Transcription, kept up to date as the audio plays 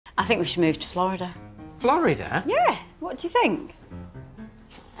think we should move to Florida. Florida? Yeah, what do you think?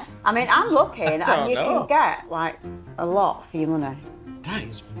 I mean, I'm looking and you can get, like, a lot for your money. That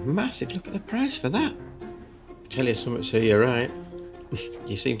is massive. Look at the price for that. Tell you something, so you're right.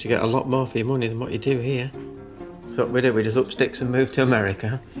 You seem to get a lot more for your money than what you do here. So what we do, we just up sticks and move to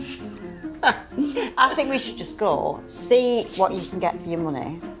America. I think we should just go, see what you can get for your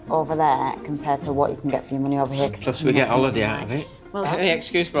money over there compared to what you can get for your money over here. Plus we get holiday out of it. Well, any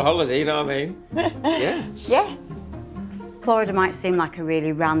excuse for a holiday, you know what I mean? Yeah. Yeah. Florida might seem like a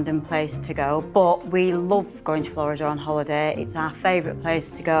really random place to go, but we love going to Florida on holiday. It's our favourite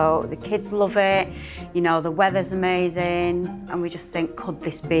place to go. The kids love it. You know, the weather's amazing. And we just think, could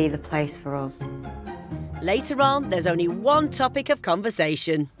this be the place for us? Later on, there's only one topic of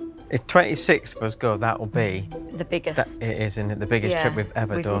conversation. If 26 of us go, that'll be... The biggest. It is, isn't it? The biggest trip we've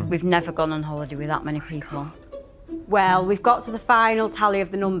ever done. We've never gone on holiday with that many people. Well, we've got to the final tally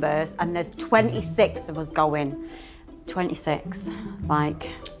of the numbers and there's 26 of us going. 26, like...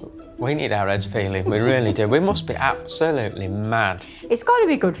 We need our heads feeling, we really do. We must be absolutely mad. It's got to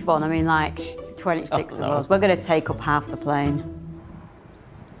be good fun. I mean, like, 26 of us. We're going to take up half the plane.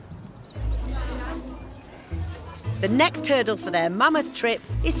 The next hurdle for their mammoth trip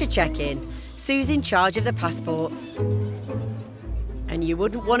is to check in. Sue's in charge of the passports. And you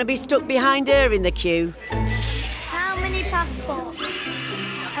wouldn't want to be stuck behind her in the queue. How many passports?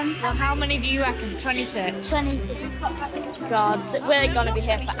 Well, how many do you reckon? 26? 26. God, we're going to be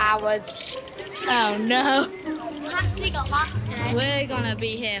here for hours. Oh, no. We actually got lots today. We're going to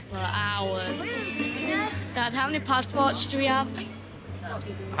be here for hours. Dad, how many passports do we have?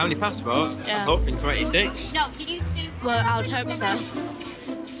 How many passports? Yeah. I'm hoping 26. No, you need to do... Well, I would hope so.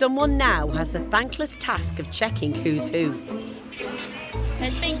 Someone now has the thankless task of checking who's who.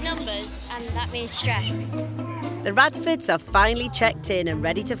 There's big numbers, and that means stress. The Radfords are finally checked in and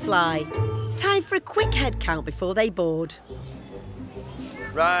ready to fly. Time for a quick head count before they board.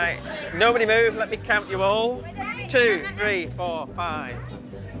 Right, nobody move, let me count you all. 2, 3, 4, 5,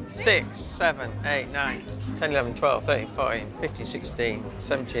 6, 7, 8, 9, 10, 11, 12, 13, 14, 15, 16,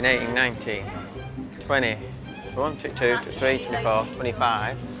 17, 18, 19, 20, 21, 22, 23, 24,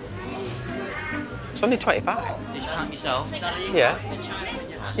 25. It's only 25. Did you count yourself? Yeah.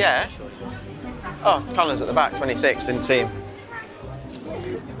 Yeah. Oh, Colin's at the back, 26, didn't see him.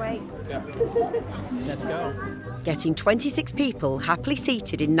 Wait. Let's go. Getting 26 people happily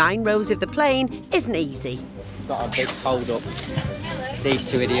seated in 9 rows of the plane isn't easy. Got a big hold up. These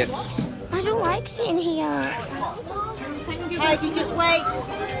two idiots. I don't like sitting here. Heidi, just wait.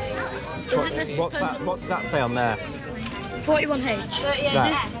 What's that? What does that say on there? 41H.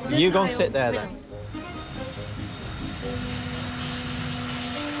 Right. You go and sit there then.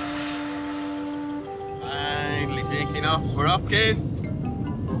 Finally taking off. We're off, kids.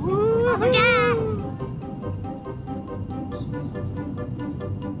 Yeah.